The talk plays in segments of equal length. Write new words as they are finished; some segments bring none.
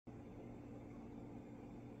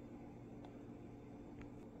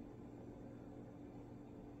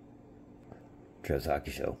Trev's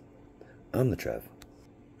Hockey Show. I'm the Trev.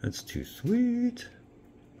 That's too sweet.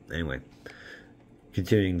 Anyway,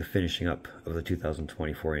 continuing the finishing up of the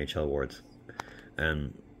 2024 NHL Awards.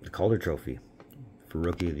 And the Calder Trophy for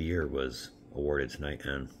Rookie of the Year was awarded tonight,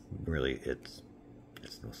 and really, it's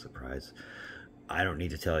no surprise. I don't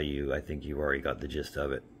need to tell you, I think you've already got the gist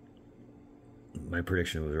of it. My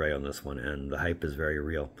prediction was right on this one, and the hype is very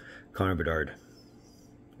real. Connor Bedard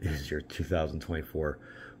is your 2024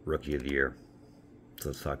 Rookie of the Year. So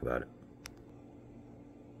let's talk about it.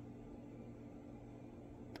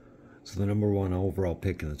 So the number one overall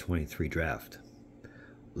pick in the 23 draft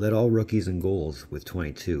led all rookies in goals with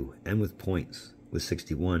 22 and with points with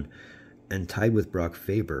 61, and tied with Brock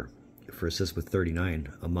Faber for assists with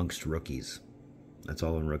 39 amongst rookies. That's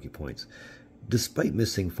all in rookie points, despite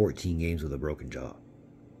missing 14 games with a broken jaw.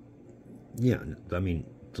 Yeah, I mean,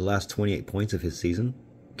 the last 28 points of his season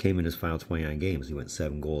came in his final 29 games. He went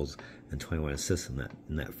 7 goals and 21 assists in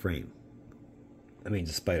that frame. I mean,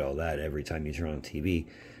 despite all that, every time you turn on TV,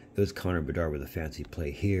 it was Connor Bedard with a fancy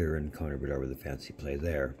play here and Connor Bedard with a fancy play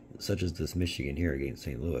there, such as this Michigan here against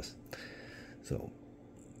St. Louis. So,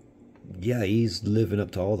 yeah, he's living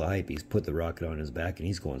up to all the hype. He's put the rocket on his back and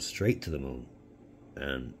he's going straight to the moon.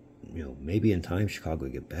 And, you know, maybe in time Chicago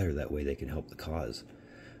will get better. That way they can help the cause.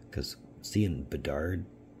 Because seeing Bedard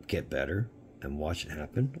get better and watch it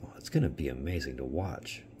happen, oh, it's going to be amazing to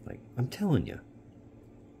watch. Like, I'm telling you.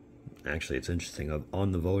 Actually, it's interesting.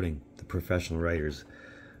 On the voting, the professional hockey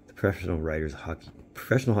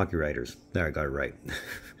writers, there, I got it right.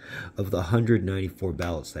 Of the 194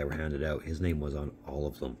 ballots that were handed out, his name was on all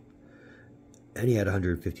of them. And he had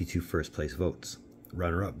 152 first place votes.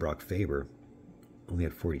 Runner-up, Brock Faber, only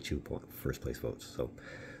had 42 first place votes. So,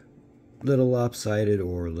 little lopsided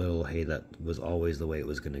or little, hey, that was always the way it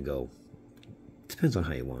was going to go. Depends on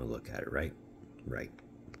how you want to look at it, right? Right.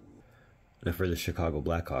 Now for the Chicago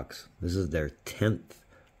Blackhawks, this is their 10th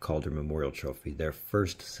Calder Memorial Trophy, their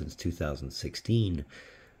first since 2016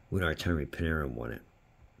 when Artemi Panarin won it.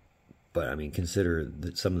 But, I mean, consider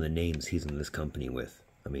some of the names he's in this company with.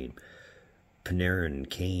 I mean, Panarin,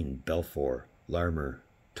 Kane, Belfour, Larmer,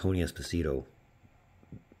 Tony Esposito.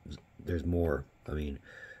 There's more. I mean,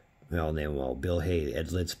 I'll name them all. Bill Hay, Ed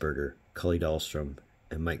Lidsberger, Cully Dahlstrom,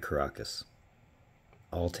 and Mike Kourakis.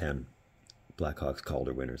 All 10 Blackhawks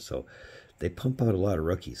Calder winners. So they pump out a lot of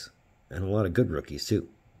rookies. And a lot of good rookies, too.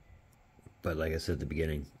 But like I said at the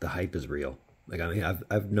beginning, the hype is real. Like, I mean,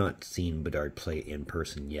 I've not seen Bedard play in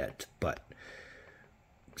person yet, but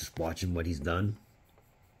just watching what he's done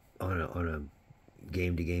on a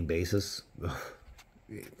game-to-game basis,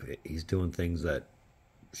 he's doing things that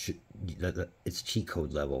it's cheat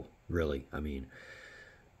code level, really. I mean,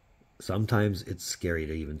 sometimes it's scary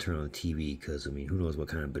to even turn on the TV because, I mean, who knows what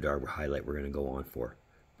kind of Bedard highlight we're going to go on for.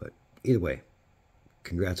 But either way,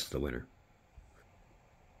 congrats to the winner.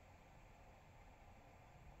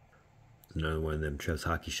 Another one of them Trev's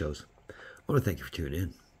Hockey Shows. I want to thank you for tuning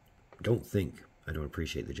in. Don't think I don't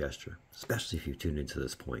appreciate the gesture, especially if you've tuned in to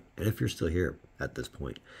this point. And if you're still here at this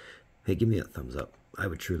point, hey, give me a thumbs up. I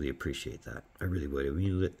would truly appreciate that. I really would.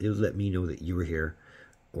 It would let me know that you were here,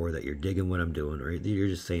 or that you're digging what I'm doing, or you're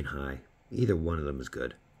just saying hi. Either one of them is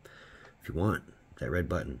good. If you want, that red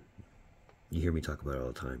button, you hear me talk about it all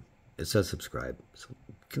the time. It says subscribe, so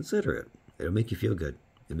consider it. It'll make you feel good.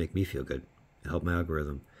 It'll make me feel good. It'll help my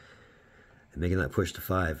algorithm. And making that push to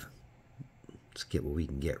 5, let's get what we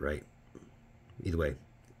can get, right? Either way,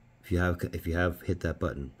 if you have hit that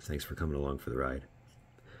button, thanks for coming along for the ride.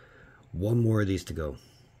 One more of these to go,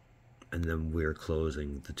 and then we're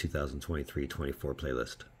closing the 2023-24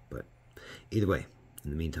 playlist. But either way, in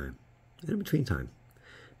the meantime, and in between time,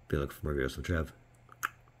 be looking for more videos from Trev.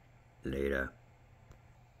 Later.